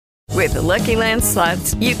With the Lucky Land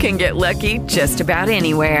Slots, you can get lucky just about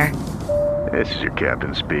anywhere. This is your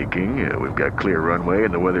captain speaking. We've got clear runway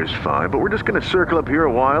and the weather's fine, but we're just going to circle up here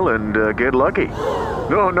a while and get lucky.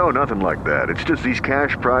 No, nothing like that. It's just these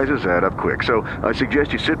cash prizes add up quick. So I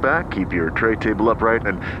suggest you sit back, keep your tray table upright,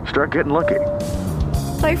 and start getting lucky.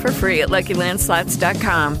 Play for free at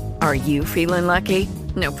LuckyLandSlots.com. Are you feeling lucky?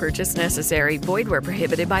 No purchase necessary. Void where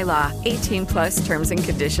prohibited by law. 18+ terms and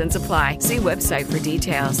conditions apply. See website for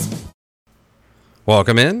details.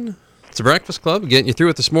 Welcome in. It's the Breakfast Club getting you through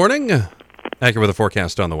it this morning. Back here with a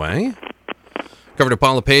forecast on the way. Governor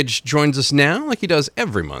Paul Lepage joins us now, like he does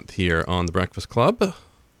every month here on the Breakfast Club. Of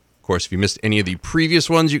course, if you missed any of the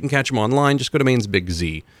previous ones, you can catch them online. Just go to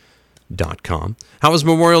mainsbigz.com. How was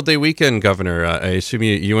Memorial Day weekend, Governor? I assume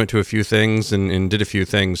you went to a few things and did a few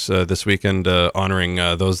things this weekend, honoring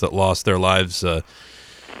those that lost their lives,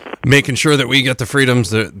 making sure that we get the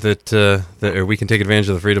freedoms that we can take advantage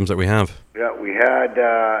of the freedoms that we have. Yeah, we had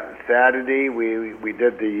Saturday. We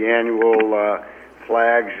did the annual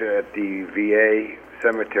flags at the VA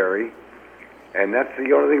cemetery, and that's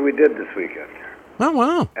the only thing we did this weekend. Oh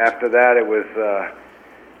wow! After that, it was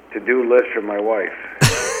to-do list for my wife.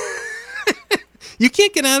 You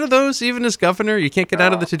can't get out of those, even as governor. You can't get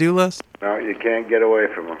out of the to-do list. No, you can't get away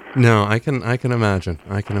from them. No, I can imagine.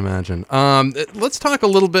 Let's talk a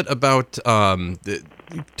little bit about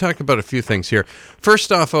talk about a few things here.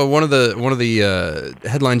 First off, one of the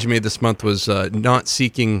headlines you made this month was not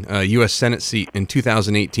seeking a U.S. Senate seat in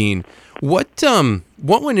 2018. What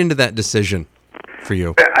went into that decision for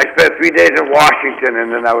you? I spent 3 days in Washington,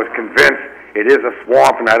 and then I was convinced it is a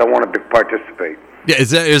swamp, and I don't want to participate. Yeah,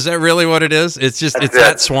 is that really what it is? It's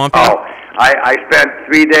that swampy? Oh, I spent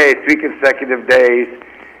 3 consecutive days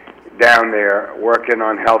down there working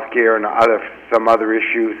on healthcare and some other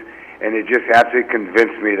issues, and it just absolutely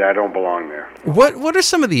convinced me that I don't belong there. What are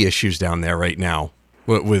some of the issues down there right now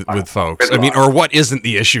with folks? I mean, or what isn't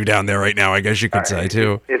the issue down there right now, I guess you could say,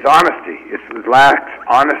 too? It's honesty. It lacks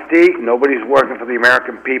honesty. Nobody's working for the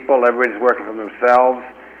American people. Everybody's working for themselves.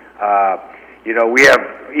 We have,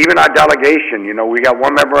 even our delegation, we got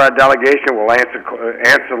one member of our delegation will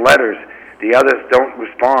answer letters. The others don't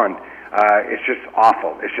respond. It's just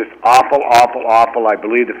awful. It's just awful. I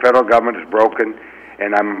believe the federal government is broken,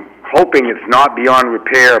 and I'm hoping it's not beyond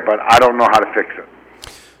repair, but I don't know how to fix it.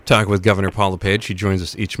 Talk with Governor Paul Lepage. He joins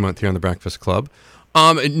us each month here on the Breakfast Club.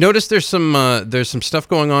 Notice there's some stuff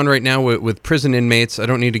going on right now with prison inmates. I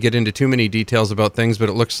don't need to get into too many details about things, but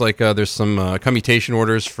it looks like there's some commutation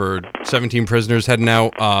orders for 17 prisoners heading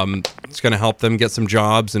out. It's going to help them get some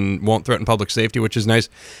jobs and won't threaten public safety, which is nice.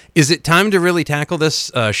 Is it time to really tackle this?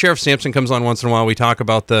 Sheriff Sampson comes on once in a while. We talk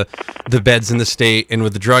about the beds in the state, and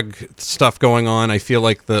with the drug stuff going on, I feel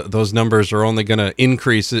like those numbers are only going to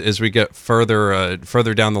increase as we get further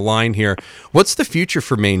down the line here. What's the future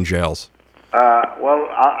for Maine jails? Well,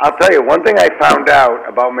 I'll tell you, one thing I found out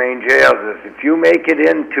about Maine jails is if you make it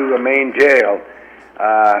into a Maine jail,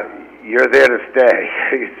 you're there to stay.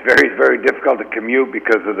 It's very, very difficult to commute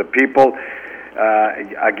because of the people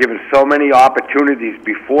are given so many opportunities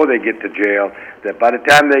before they get to jail that by the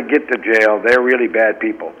time they get to jail, they're really bad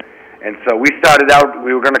people. And so we started out,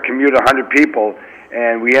 we were going to commute 100 people,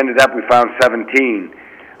 and we ended up, we found 17.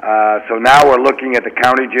 So now we're looking at the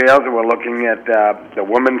county jails, and we're looking at the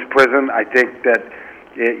women's prison. I think that,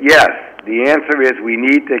 yes, the answer is we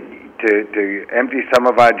need to empty some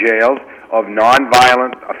of our jails of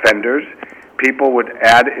nonviolent offenders. People would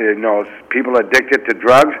add, people addicted to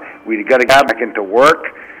drugs. We got to get back into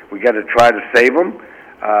work. We got to try to save them.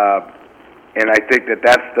 And I think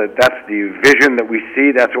that's the vision that we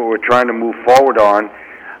see. That's what we're trying to move forward on.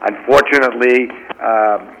 Unfortunately,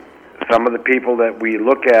 some of the people that we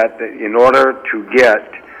look at, in order to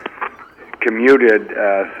get commuted,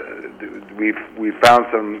 we've found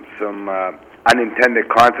some unintended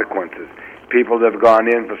consequences. People that have gone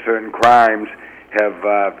in for certain crimes have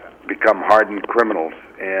become hardened criminals,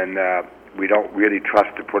 and we don't really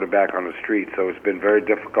trust to put them back on the street. So it's been a very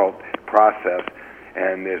difficult process,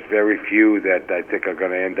 and there's very few that I think are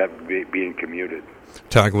going to end up being commuted.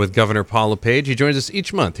 Talking with Governor Paul Lepage. He joins us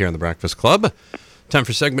each month here on the Breakfast Club. Time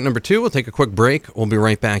for segment number 2. We'll take a quick break. We'll be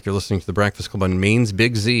right back. You're listening to the Breakfast Club on Maine's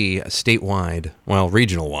Big Z, statewide,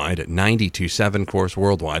 regional-wide at 92.7, of course,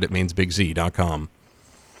 worldwide at mainsbigz.com.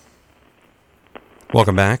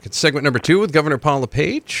 Welcome back. It's segment number 2 with Governor Paul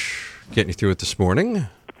Lepage. Getting you through it this morning.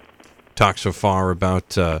 Talked so far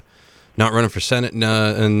about not running for Senate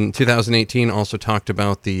in 2018. Also talked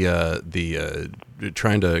about the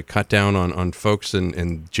trying to cut down on folks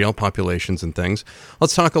in jail populations and things.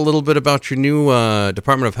 Let's talk a little bit about your new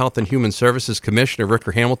Department of Health and Human Services Commissioner.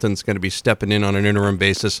 Ricker Hamilton's going to be stepping in on an interim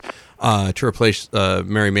basis to replace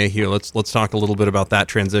Mary Mayhew. Let's talk a little bit about that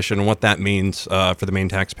transition and what that means for the Maine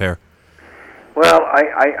taxpayer. Well,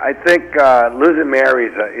 I think losing Mary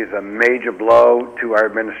is a major blow to our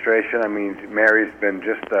administration. I mean, Mary's been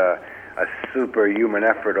just a superhuman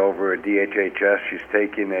effort over at DHHS. She's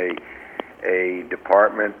taking a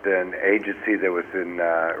department and agency that was in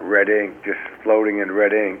red ink, just floating in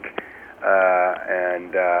red ink,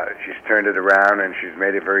 and she's turned it around, and she's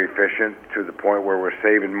made it very efficient to the point where we're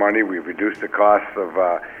saving money. We've reduced the costs of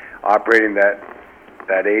operating that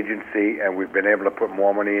agency, and we've been able to put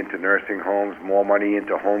more money into nursing homes, more money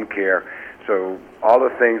into home care. So all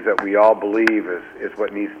the things that we all believe is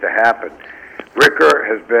what needs to happen. Ricker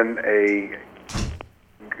has been a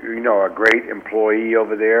great employee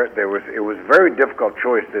over there. It was a very difficult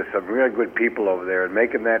choice. There's some really good people over there, and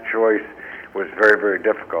making that choice was very, very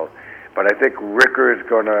difficult. But I think Ricker is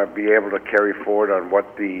going to be able to carry forward on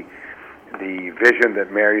what the vision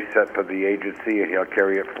that Mary set for the agency, and he'll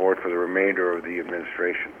carry it forward for the remainder of the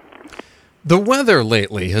administration. The weather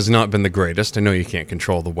lately has not been the greatest. I know you can't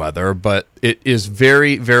control the weather, but it is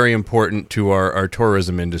very, very important to our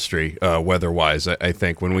tourism industry, weather-wise. I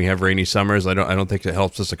think when we have rainy summers, I don't think it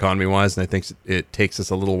helps us economy-wise, and I think it takes us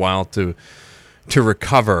a little while to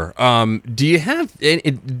recover. Do you have?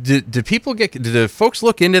 Do folks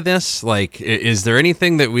look into this? Like, is there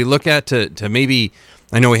anything that we look at to maybe?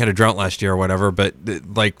 I know we had a drought last year or whatever, but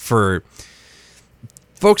like for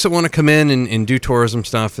folks that want to come in and do tourism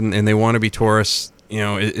stuff and they want to be tourists,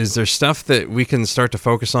 is there stuff that we can start to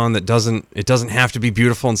focus on that doesn't have to be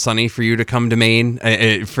beautiful and sunny for you to come to Maine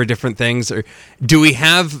for different things? Or do we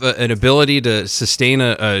have an ability to sustain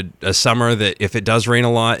a summer that if it does rain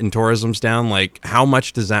a lot and tourism's down, like how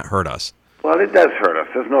much does that hurt us? Well, it does hurt us.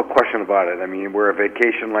 There's no question about it. I mean, we're a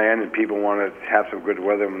vacation land and people want to have some good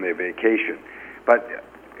weather when they vacation. But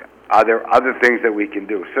are there other things that we can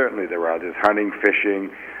do? Certainly there are. There's hunting, fishing.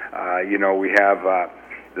 We have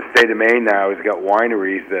the state of Maine now has got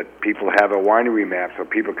wineries that people have a winery map. So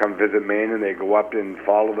people come visit Maine and they go up and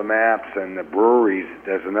follow the maps. And the breweries,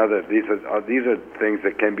 there's another. These are things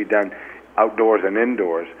that can be done outdoors and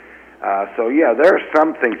indoors. There are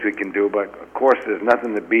some things we can do, but of course there's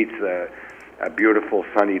nothing that beats a beautiful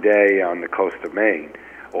sunny day on the coast of Maine,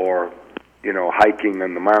 or hiking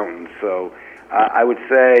in the mountains. So. I would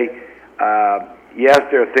say, yes,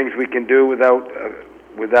 there are things we can do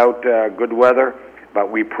without good weather, but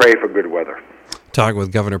we pray for good weather. Talking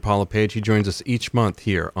with Governor Paul Lepage. He joins us each month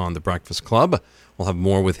here on The Breakfast Club. We'll have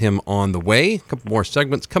more with him on the way. A couple more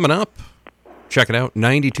segments coming up. Check it out,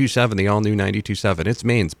 92.7, the all-new 92.7. It's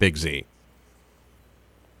Maine's Big Z.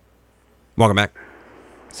 Welcome back.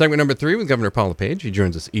 Segment number 3 with Governor Paul Lepage. He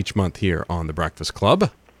joins us each month here on The Breakfast Club.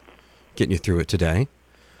 Getting you through it today.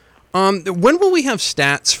 When will we have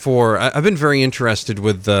stats for? I've been very interested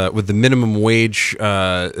with the minimum wage,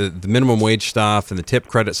 stuff and the tip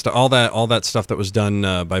credit stuff, all that stuff that was done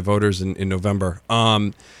by voters in November.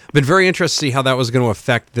 I've been very interested to see how that was going to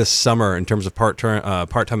affect this summer in terms of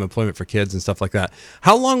part-time employment for kids and stuff like that.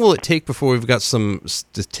 How long will it take before we've got some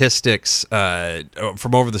statistics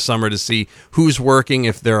from over the summer to see who's working,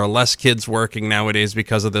 if there are less kids working nowadays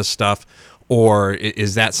because of this stuff? Or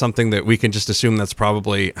is that something that we can just assume that's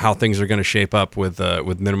probably how things are going to shape up with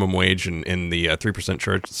minimum wage and the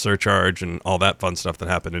 3% surcharge and all that fun stuff that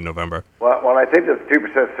happened in November? Well, I think the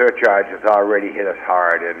 3% surcharge has already hit us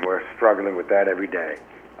hard, and we're struggling with that every day.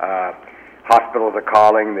 Hospitals are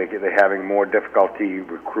calling. They're having more difficulty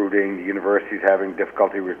recruiting. The university's having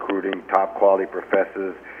difficulty recruiting top-quality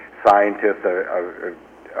professors. Scientists are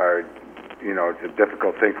it's a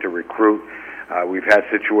difficult thing to recruit. We've had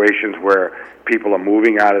situations where people are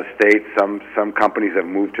moving out of state. Some companies have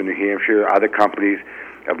moved to New Hampshire. Other companies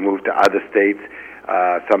have moved to other states.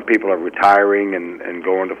 Some people are retiring and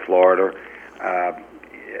going to Florida.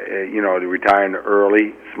 They're retiring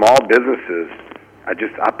early. Small businesses are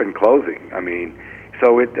just up and closing. I mean,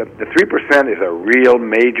 so the 3% is a real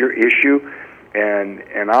major issue,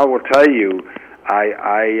 and I will tell you,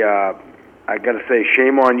 I got to say,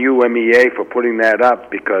 shame on you, MEA, for putting that up,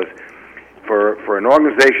 because for an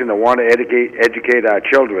organization that want to educate our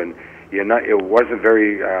children, it wasn't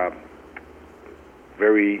very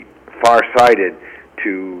very far-sighted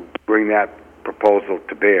to bring that proposal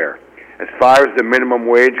to bear. As far as the minimum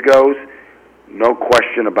wage goes, no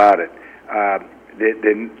question about it.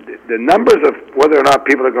 The numbers of whether or not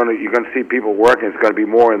you're going to see people working is going to be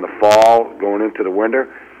more in the fall, going into the winter.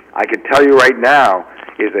 I can tell you right now,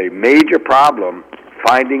 is a major problem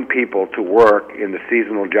finding people to work in the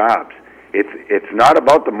seasonal jobs. It's not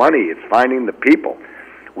about the money, it's finding the people.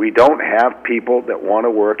 We don't have people that want to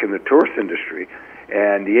work in the tourist industry,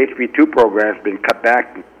 and the HB2 program has been cut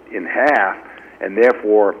back in half, and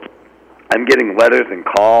therefore I'm getting letters and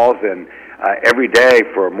calls and every day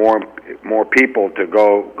for more people to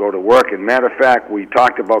go to work. And matter of fact, we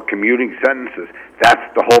talked about commuting sentences. That's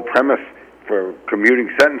the whole premise for commuting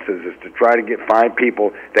sentences, is to try to find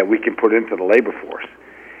people that we can put into the labor force.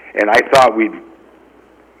 And I thought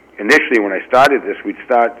initially when I started this, we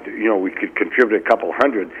could contribute a couple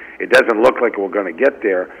hundred. It doesn't look like we're going to get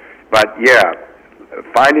there, but yeah,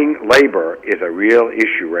 finding labor is a real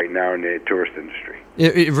issue right now in the tourist industry.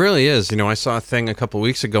 It really is. I saw a thing a couple of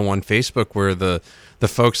weeks ago on Facebook where the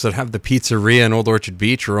folks that have the pizzeria in Old Orchard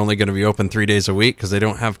Beach are only going to be open 3 days a week because they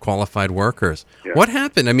don't have qualified workers. Yeah. What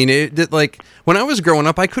happened? I mean, when I was growing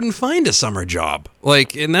up, I couldn't find a summer job.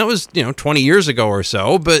 And that was 20 years ago or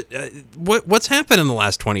so. But what's happened in the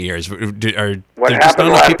last 20 years? What happened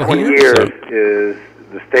in the last 20 years is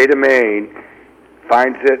the state of Maine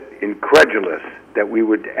finds it incredulous that we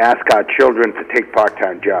would ask our children to take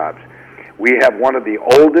part-time jobs. We have one of the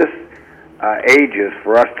oldest ages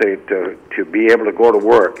for us to be able to go to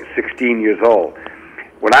work, 16 years old.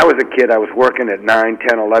 When I was a kid, I was working at 9,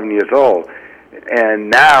 10, 11 years old. And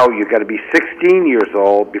now you've got to be 16 years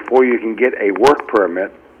old before you can get a work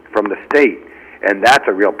permit from the state. And that's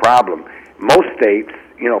a real problem. Most states,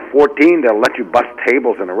 14, they'll let you bus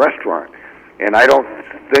tables in a restaurant. And I don't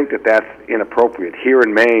think that that's inappropriate. Here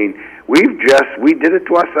in Maine, we did it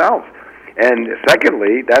to ourselves. And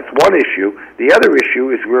secondly, that's one issue. The other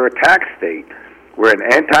issue is we're a tax state. We're an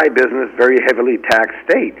anti-business, very heavily taxed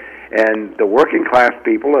state. And the working class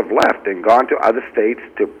people have left and gone to other states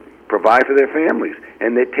to provide for their families.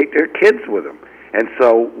 And they take their kids with them. And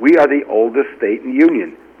so we are the oldest state in the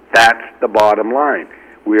union. That's the bottom line.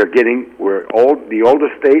 We're the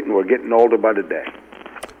oldest state, and we're getting older by the day.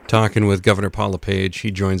 Talking with Governor Paul Lepage. He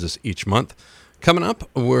joins us each month. Coming up,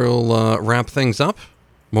 we'll wrap things up.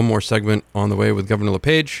 One more segment on the way with Governor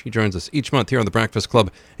Lepage. He joins us each month here on the Breakfast Club.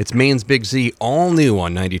 It's Maine's Big Z, all new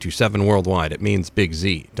on 92.7 worldwide at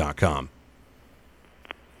mainsbigz.com.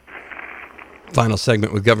 Final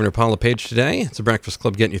segment with Governor Paul Lepage today. It's the Breakfast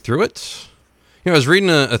Club getting you through it. I was reading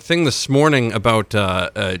a thing this morning about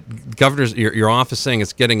governors, your office saying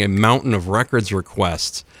it's getting a mountain of records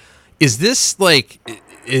requests. Is this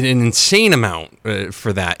an insane amount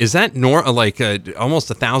for that? Is that almost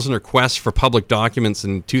 1,000 requests for public documents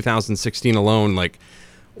in 2016 alone?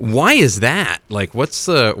 Why is that? What's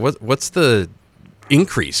the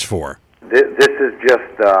increase for? This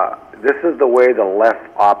is the way the left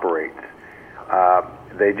operates.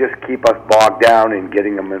 They just keep us bogged down in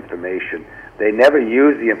getting them information. They never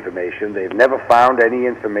use the information. They've never found any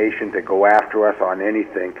information to go after us on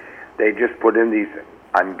anything. They just put in these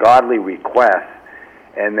ungodly requests,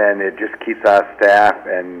 and then it just keeps our staff,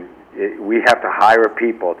 and we have to hire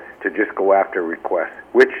people to just go after requests,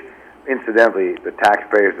 which, incidentally, the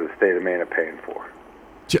taxpayers of the state of Maine are paying for.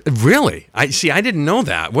 Really? I didn't know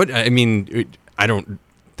that.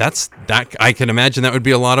 I can imagine that would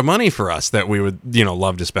be a lot of money for us that we would,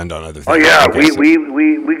 love to spend on other things. Oh yeah,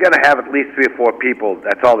 we got to have at least 3 or 4 people.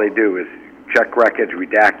 That's all they do is check records,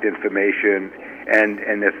 redact information, and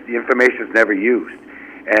the information is never used.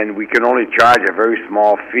 And we can only charge a very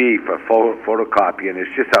small fee for photocopy, and it's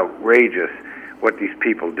just outrageous what these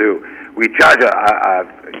people do. We charge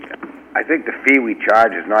I think the fee we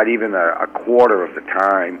charge is not even a quarter of the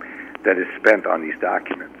time that is spent on these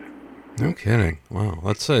documents. No kidding. Wow,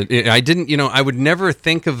 that's I didn't. I would never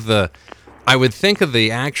think of I would think of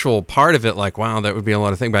the actual part of it wow, that would be a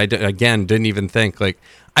lot of things. But I didn't even think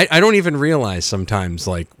I don't even realize sometimes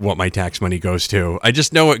what my tax money goes to. I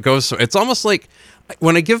just know it goes. It's almost like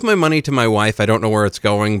when I give my money to my wife, I don't know where it's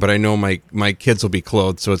going, but I know my kids will be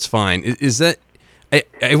clothed, so it's fine. Is that?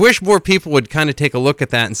 I wish more people would kind of take a look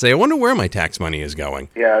at that and say, I wonder where my tax money is going.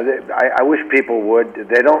 Yeah, I wish people would.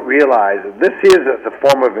 They don't realize this is a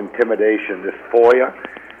form of intimidation, this FOIA.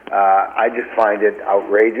 I just find it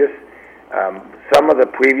outrageous. Some of the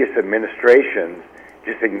previous administrations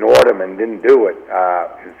just ignored them and didn't do it.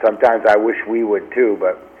 Sometimes I wish we would too,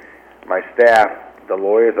 but my staff, the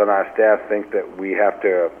lawyers on our staff, think that we have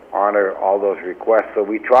to honor all those requests, so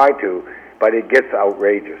we try to, but it gets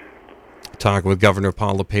outrageous. Talk with Governor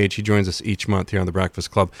Paul Lepage. He joins us each month here on the Breakfast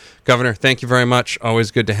Club. Governor, thank you very much. Always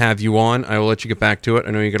good to have you on. I will let you get back to it.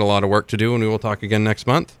 I know you got a lot of work to do, and we will talk again next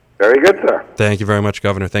month. Very good, sir. Thank you very much,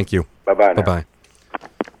 Governor. Thank you. Bye-bye. Bye-bye.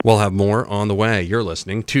 We'll have more on the way. You're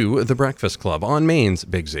listening to The Breakfast Club on Maine's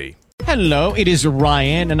Big Z. Hello, it is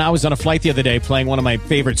Ryan, and I was on a flight the other day playing one of my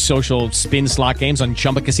favorite social spin slot games on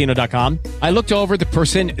ChumbaCasino.com. I looked over at the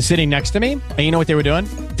person sitting next to me, and you know what they were doing?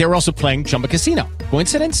 They were also playing Chumba Casino.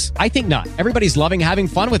 Coincidence? I think not. Everybody's loving having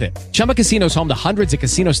fun with it. Chumba Casino is home to hundreds of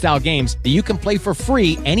casino-style games that you can play for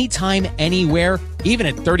free anytime, anywhere, even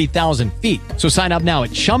at 30,000 feet. So sign up now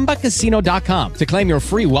at ChumbaCasino.com to claim your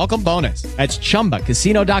free welcome bonus. That's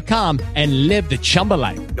ChumbaCasino.com and live the Chumba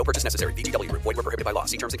life. No purchase necessary. VGW. Void where prohibited by law.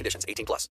 See terms and conditions. 18+.